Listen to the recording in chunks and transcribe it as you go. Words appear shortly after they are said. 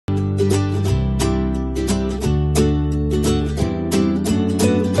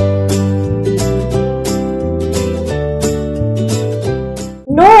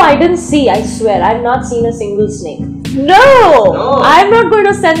didn't see, I swear. I've not seen a single snake. No! I'm not going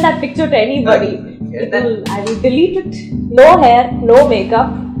to send that picture to anybody. I will delete it. No hair, no makeup.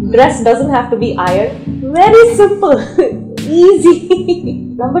 Dress doesn't have to be ironed. Very simple. Easy.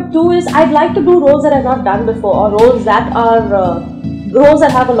 Number 2 is I'd like to do roles that I've not done before, or roles that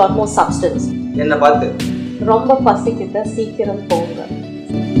have a lot more substance. என்ன பார்த்து ரொம்ப பசிக்கிட்ட சீக்கிரம் போங்க.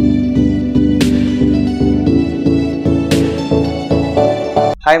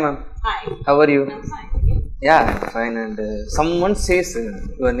 Hi ma'am. Hi. How are you? I'm fine. Yeah, I'm fine. And someone says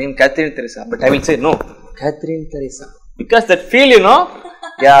your name Catherine Tresa, but I will say no, Catherine Tresa, because that feel, you know.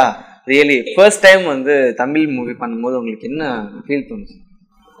 Yeah, really. First time வந்து Tamil movie பண்ணும்போது உங்களுக்கு என்ன feel தோணுச்சு?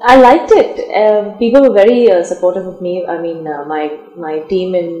 I liked it. People were very supportive of me. I mean, my team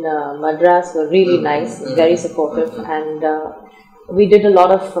in Madras were really nice, very supportive, and we did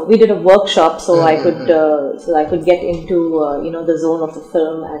a workshop so I could get into the zone of the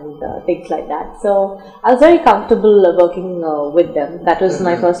film and things like that. So I was very comfortable working with them. That was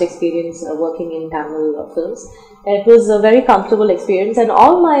my first experience working in Tamil films. It was a very comfortable experience, and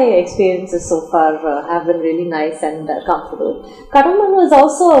all my experiences so far have been really nice and comfortable. Kadamban was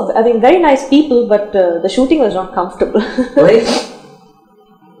also, very nice people, but the shooting was not comfortable. Why?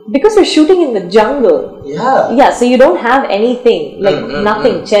 Because we're shooting in the jungle. Yeah, so you don't have anything,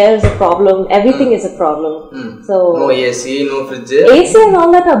 nothing. Chairs a problem, everything is a problem. So no AC, no fridge. AC and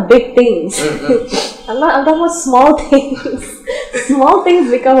all that are big things. I'm talking about small things. Small things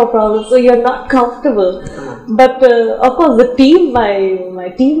become a problem, so you're not comfortable. But of course the team, my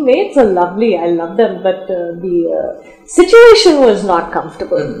teammates are lovely, I love them, but the situation was not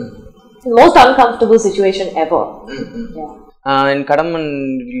comfortable. Most uncomfortable situation ever. Yeah. In Kadamban,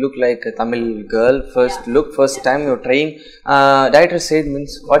 you look like a Tamil girl. First time you're trying. Director said,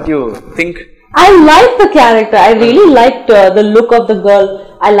 means what you think? I like the character. I really liked the look of the girl.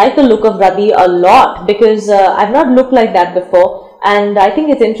 I like the look of Ravi a lot because I've not looked like that before. And I think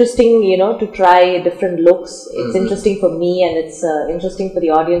it's interesting, to try different looks. It's interesting for me, and it's interesting for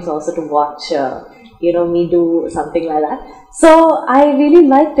the audience also to watch, me do something like that. So I really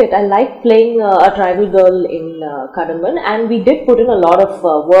liked it. I liked playing a tribal girl in Kadamban, and we did put in a lot of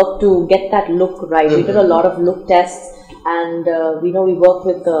work to get that look right. We did a lot of look tests, and we worked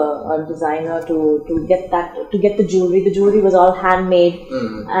with a designer to get the jewelry. The jewelry was all handmade,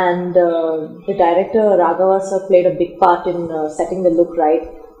 and the director Raghava sir played a big part in setting the look right.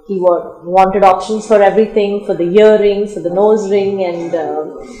 He wanted options for everything, for the earrings, for the nose ring, and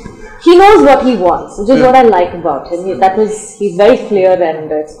he knows what he wants, which is what I like about him. He's very clear,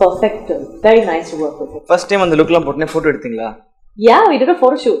 and it's perfect. Very nice to work with him. First time on the look la potne photo eduthinga? Yeah, we did a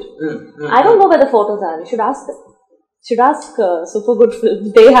photo shoot. I don't know where the photos are. You should ask them. Should ask Super Good Film.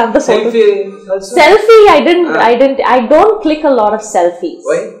 They have the photos. Selfie. I don't click a lot of selfies.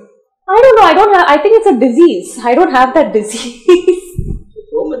 Why? I don't know. I think it's a disease. I don't have that disease.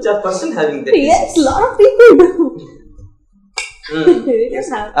 So much of person having that disease. Yes, a lot of people do.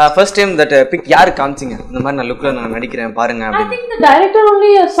 First time that pic yaar kaamchinga indha mari na look la naan nadikiren paarenga I think the director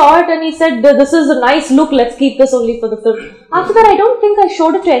only saw it and he said this is a nice look, let's keep this only for the film. After that I don't think I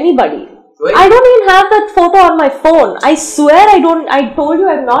showed it to anybody. Why? I don't even have that photo on my phone. I swear I told you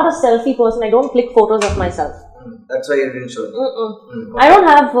I'm not a selfie person. I don't click photos of myself. That's why you didn't show it. I don't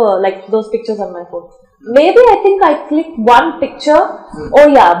have those pictures on my phone. Maybe I think I clicked one picture. Oh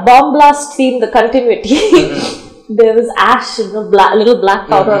yeah, bomb blast scene, the continuity. There was ash, little black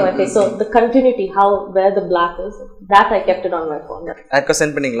powder on my face. So the continuity, where the black is, that I kept it on my phone. Yaarku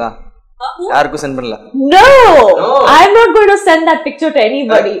send panningala? Yaarku send pannala? No! I'm not going to send that picture to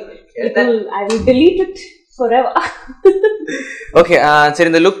anybody. I will delete it forever. Okay, சரி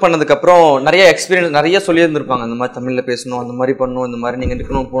இந்த look பண்ணதுக்கு அப்புறம் நிறைய experience நிறைய சொல்லி இருந்திருப்பாங்க. அந்த மாதிரி தமிழ்ல பேசணும், அந்த மாதிரி பண்ணணும், இந்த மாதிரி நீங்க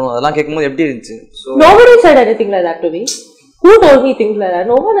இருக்கணும் போணும், அதெல்லாம் கேட்கும்போது எப்படி இருந்துச்சு? Nobody said anything like that to me. Who told me things like that?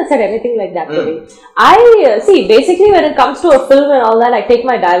 No one has said anything like that to me. I see, basically when it comes to a film and all that, I take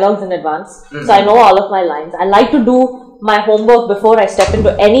my dialogues in advance. So I know all of my lines. I like to do my homework before I step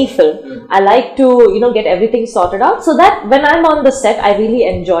into any film. I like to, get everything sorted out so that when I'm on the set, I really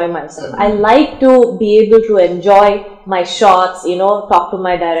enjoy myself. I like to be able to enjoy my shots, talk to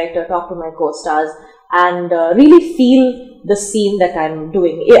my director, talk to my co-stars, and really feel the scene that I'm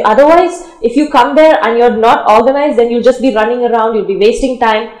doing. Otherwise, if you come there and you're not organized, then you'll just be running around, you'll be wasting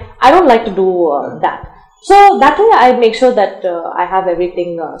time. I don't like to do that. So that way I make sure that I have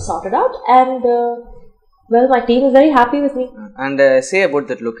everything sorted out, and well, my team is very happy with me. And say about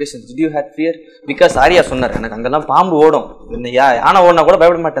that location, did you have fear? Because Arya சொன்னார் எனக்கு அங்கெல்லாம் பாம்பு ஓடும், யானை ஓடினா கூட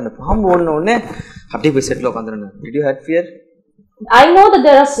பயப்பட மாட்டேன், அந்த பாம்பு ஓடின உடனே அப்படியே போய் செட்டில் உட்காந்துருந்தேன். Did you have fear? I know that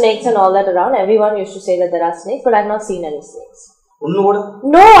there are snakes and all that around. Everyone used to say that there are snakes, but I've not seen any snakes. ஒன்னு கூட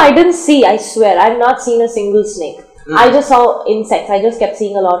No, I didn't see. I swear, I've not seen a single snake. I just saw insects. I just kept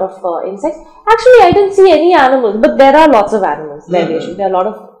seeing a lot of insects. Actually, I didn't see any animals, but there are lots of animals. There are a lot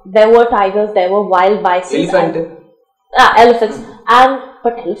of. There were tigers. There were wild bisons. Elephants.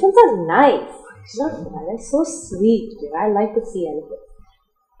 But elephants are nice. They're so sweet. I like to see elephants.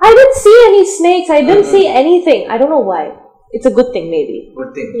 I didn't see any snakes. I didn't see anything. I don't know why. It's a good thing, maybe.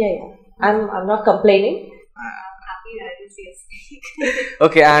 Good thing. Yeah. I'm not complaining.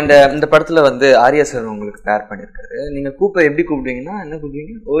 Okay. And இந்த படத்துல வந்து Arya sir உங்களுக்கு பேர் பண்ணிருக்காரு. நீங்க எப்படி கூப்பிடுவீங்கன்னா என்ன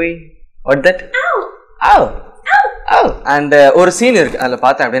கூப்பிடுவீங்க? ஓய் what that AU AU. And ஒரு சீன் இருக்கு அதில்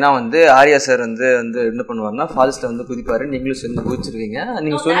பார்த்தேன் அப்படின்னா வந்து ஆர்யா சார் வந்து என்ன பண்ணுவாருன்னா ஃபால்ஸ்ல வந்து குதிப்பாரு, நீங்களும் சேர்ந்து குதிச்சிருவீங்க.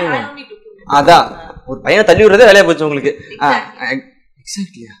 நீங்க சொன்னீங்க அதான் ஒரு பையனை தள்ளி விடுறதே வேலையா போச்சு உங்களுக்கு.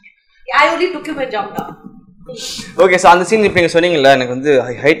 எக்ஸாக்ட்லியா I only took him and jumped down. Okay. So அந்த சீன் இப்போ நீங்கள் சொன்னீங்கல்ல, எனக்கு வந்து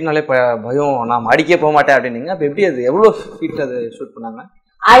ஹைட்னாலே பயம், நான் மாடிக்கே போக மாட்டேன் அப்படின்னீங்க. அப்போ எப்படி அது எவ்வளோ ஃபீட் அது ஷூட் பண்ணாங்க?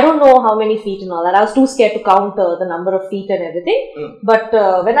 I don't know how many feet and all that. I was too scared to count the number of feet and everything. But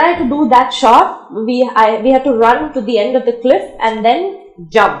when I had to do that shot, we had to run to the end of the cliff and then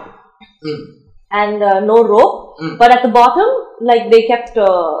jump. And no rope. But at the bottom, like they kept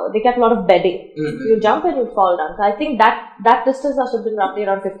a lot of bedding. You jump and you fall down. So I think that distance must have been roughly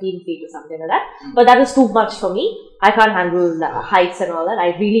around 15 feet or something like that. But that was too much for me. I can't handle heights and all that. I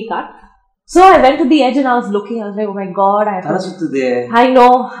really can't. So I went to the edge and I was looking. I was like, oh my god, I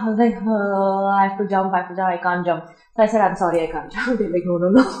know. I was like, I have to jump. I can't jump. So I said, I'm sorry, I can't jump. They're like, no,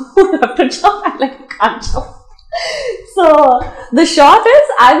 you have to jump. I'm like, I can't jump. So the shot is,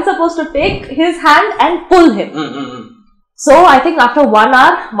 I'm supposed to take his hand and pull him. So I think after 1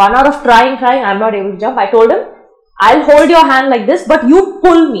 hour of trying, I'm not able to jump. I told him, I'll hold your hand like this, but you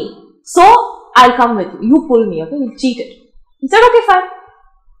pull me. So I'll come with you. You pull me, okay? We cheated. He said, okay, fine.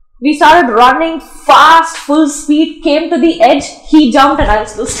 We started running fast, full speed, came to the edge. He jumped and I was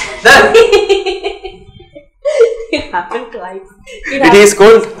still standing. It happened twice. It is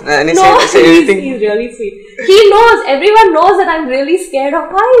cold. No, he's really sweet. He knows, everyone knows that I'm really scared of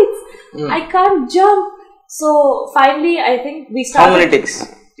heights. I can't jump. So finally, I think we started. How many takes?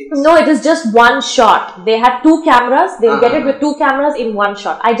 No, it is just one shot. They had 2 cameras. They'll get it with 2 cameras in one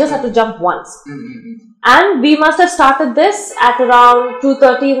shot. I just had to jump once. And we must have started this at around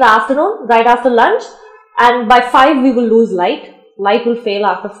 2:30 in the afternoon, right after lunch. And by 5, we will lose light. Light will fail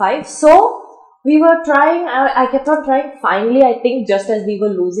after 5. So we were trying. I kept on trying. Finally, I think just as we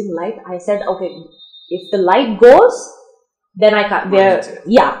were losing light, I said, okay, if the light goes, then I can't.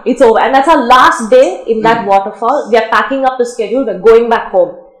 It's over. And that's our last day in that waterfall. We are packing up the schedule. We're going back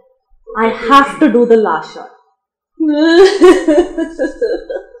home. I have to do the last shot.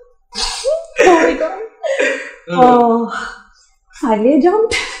 Oh my god. Finally I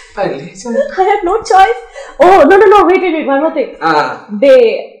jumped. I had no choice. Oh, no, wait, one more thing.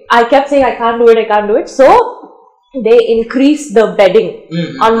 I kept saying I can't do it. So, they increased the bedding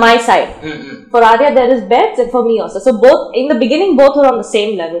on my side. For Arya, there is beds, and for me also. So, in the beginning, both were on the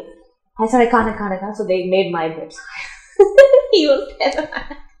same level. I said, I can't. So, they made my beds. He was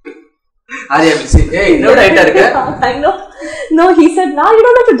terrified. Arya will say, hey, no, I know. No, he said, now you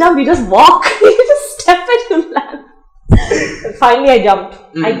don't have to jump, you just walk. You just step and you land. Finally, I jumped.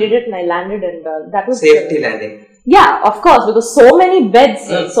 I did it and I landed, and that was safety landing. Yeah, of course, because so many beds,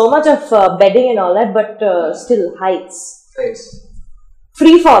 so much of bedding and all that, but still heights.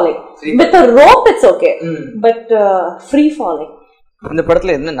 Free falling. With a rope, it's okay, but free falling. இந்த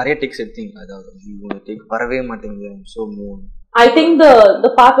படத்துல என்ன நிறைய tax எடுத்தீங்க? அதாவது take வரவே மாட்டேங்குது. So moon. I think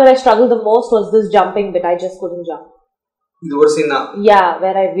the part where I struggled the most was this jumping bit. I just couldn't jump. இது ஒரு சீனா? Yeah,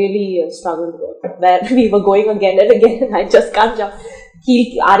 where I really struggled with. Where we were going again and again and I just can't jump.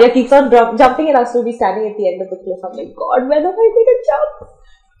 Arya keeps on jumping and I'll still be standing at the end of the cliff. I'm like, God, when am I going to jump?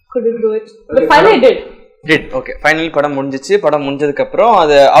 Couldn't do it. But finally I did. Okay. Finally படம் முடிஞ்சிச்சு. படம் முடிஞ்சதுக்கு அப்புறம்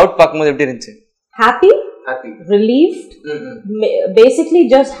அது out பாக்கும்போது எப்படி இருந்துச்சு? Happy. Relieved. Basically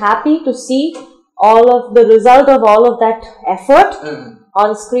just happy to see all of the result of all of that effort on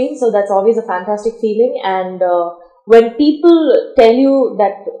screen. So that's always a fantastic feeling. And when people tell you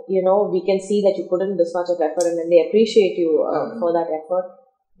that, you know, we can see that you put in this much of effort and then they appreciate you for that effort,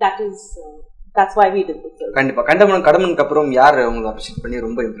 that's why we did this film. கண்டிப்பா கடம்பனுக்கு அப்புறம் யார் உங்களை appreciate பண்ணி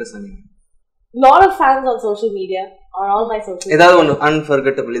ரொம்ப Impress ஆனீங்க? Lot of fans on social media, on all my social media. ஏதாவது ஒன்று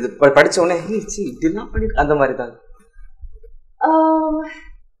unforgettable இது படிச்ச உடனே இதெல்லாம் பண்ணி அந்த மாதிரி தான்?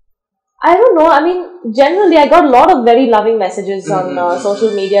 I don't know. I mean, generally, I got a lot of very loving messages on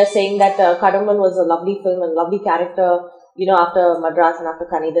social media saying that Kadamban was a lovely film and lovely character, you know, after Madras and after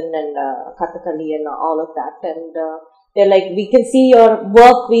Kanidhan and Kathakali and all of that. And They're like, we can see your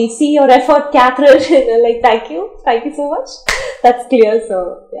work, we see your effort, Catherine. And they're like, thank you so much. That's clear. So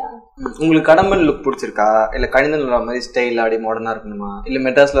yeah. உங்களுக்கு Kadamban look பிடிச்சிருக்கா இல்ல கணிதன் வர மாதிரி style ஆடி மாடர்னா இருக்கணுமா இல்ல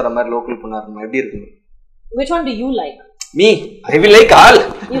மெட்ராஸ்ல வர மாதிரி லோக்கல் பொண்ணா இருக்கணுமா எப்படி இருக்கு? Which one do you like? Me, I will like all.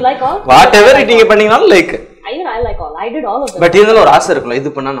 You like all? Whatever நீங்க பண்ணீங்கனாலும் like. I like all. I did all of them. But இருந்தாலும் ஒரு ஆசை இருக்கும்ல, இது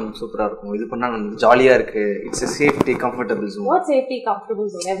பண்ணா நமக்கு சூப்பரா இருக்கும், இது பண்ணா நமக்கு ஜாலியா இருக்கு. It's a safety comfortable zone. What safety comfortable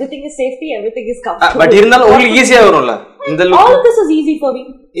zone? Everything is safety, everything is comfortable. But இருந்தாலும் உங்களுக்கு ஈஸியா வரும்ல இந்த look. All of this is easy for me.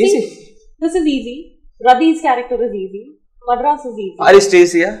 Easy. See, this is easy. Radhi's character is easy. Madras is easy. Forest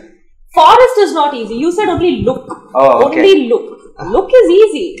is easy. Forest is not easy. You said only look. Oh, okay. Only look. Look is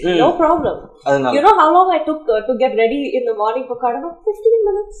easy. No problem. You know how long I took to get ready in the morning for Kadamban? 15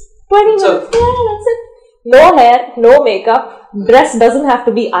 minutes. 20 minutes. Yeah, that's it. No hair, no makeup. Dress doesn't have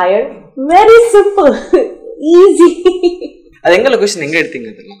to be ironed. Very simple. Easy. அது எங்க location எங்க எடுத்தீங்க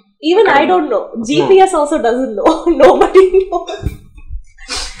அதெல்லாம்? Even I don't know. GPS also doesn't know. Nobody knows.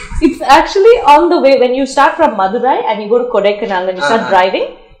 It's actually on the way. When you start from Madurai and you go to Kodaikanal and you start driving,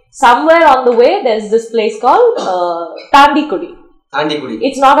 somewhere on the way there's this place called Tandikudi. Tandikudi.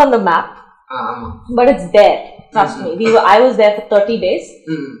 It's not on the map, but it's there. Trust me. I was there for 30 days.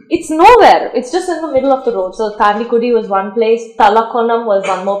 It's nowhere. It's just in the middle of the road. So Tandikudi was one place. Talakonam was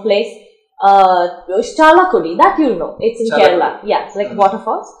one more place. Chalakudi, that you know. It's in Kerala. Yeah, it's like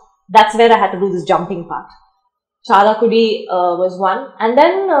waterfalls. That's where I had to do this jumping part. Chalakudi was one. And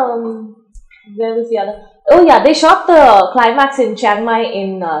then, where was the other? Oh yeah, they shot the climax in Chiang Mai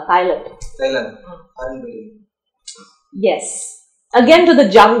in Thailand. Thailand. Yes. Again to the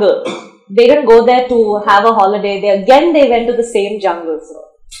jungle. They didn't go there to have a holiday. They went to the same jungle. So.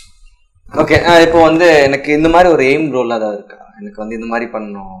 Okay, இப்போ வந்து எனக்கு இந்த மாதிரி ஒரு aim role அதாவது இருக்கா? எனக்கு வந்து இந்த மாதிரி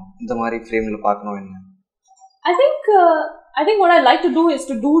பண்ணனும், இந்த மாதிரி ஃப்ரேம்ல பார்க்கணும் என்ன? I think what I like to do is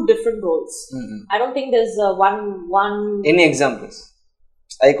to do different roles. I don't think there's one. Any examples?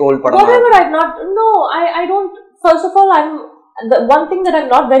 Like old padam. Whatever I've not. No, I don't. First of all, the one thing that I'm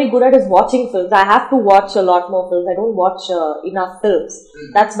not very good at is watching films. I have to watch a lot more films. I don't watch enough films.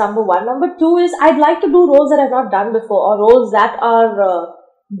 That's number one. Number two is I'd like to do roles that I've not done before, or roles that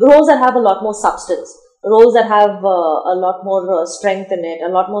have a lot more substance. Roles that have a lot more strength in it,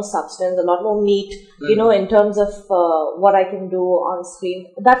 a lot more substance, a lot more meat, you know, in terms of what I can do on screen.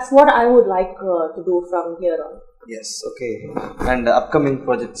 That's what I would like to do from here on. Yes, okay. And upcoming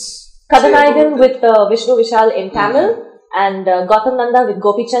projects? Kadanayagan with Vishnu Vishal in Tamil, and Gautam Nanda with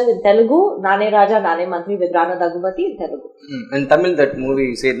Gopi Chand in Telugu, Nane Raja, Nane Mantri with Rana Daggubati in Telugu. In Tamil, that movie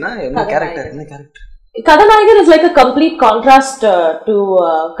you said, na? Enna character? Kadanayagan is like a complete contrast to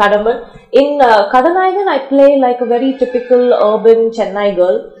Kadamban. In Kadanayagan, I play like a very typical urban Chennai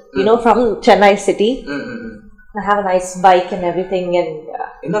girl, you know, from Chennai city. I have a nice bike and everything, and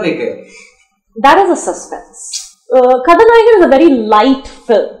that is a suspense. Kadanayagan is a very light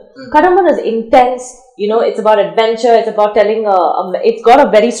film. Kadamban is intense. You know, it's about adventure. It's about telling. It's got a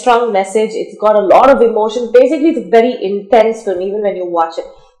very strong message. It's got a lot of emotion. Basically, it's a very intense film, even when you watch it.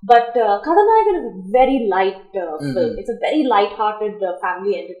 But Kadanayagan is a very light film. It's a very light-hearted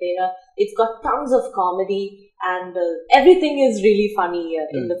family entertainer. It's got tons of comedy, and everything is really funny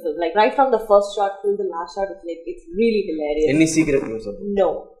in the film. Like right from the first shot till the last shot, it's really hilarious. Any secret news? No.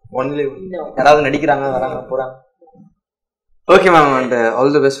 Only no. யாராவது நடிக்கிறாங்க வராங்க போறாங்க. Okay ma'am, and all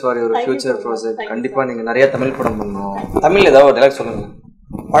the best for your future project. கண்டிப்பா நீங்க நிறைய தமிழ் படம் பண்ணனும். தமிழ்ல ஏதாவது ஒரு டைலாக் சொல்லுங்க.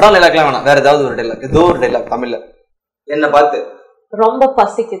 படம் டைலாக்லாம் வேணாம். வேற ஏதாவது ஒரு டைலாக். ஏதோ ஒரு டைலாக் தமிழ்ல. என்ன பார்த்து ரொம்ப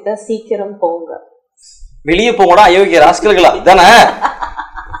பசிக்குது சீக்கிரம் போங்க. வெளியே போங்கடா அயோக்கிய ராஸ்கல்களா இதானே?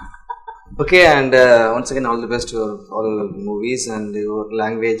 Okay, and once again all the best to all movies and your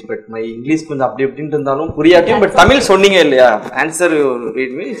language. But my English கொஞ்சம் அப்படி இப்படின்னு இருந்தாலும் புரியாட்டியும் பட் தமிழ் சொன்னீங்க இல்லையா? Answer you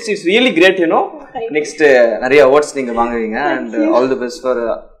read me. It's really great, you know. Next நிறைய அவார்ட்ஸ் நீங்க வாங்குவீங்க and all the best for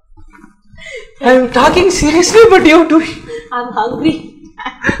I'm talking seriously but you too. I'm hungry.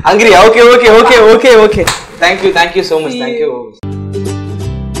 Okay. Thank you so much. Thank you.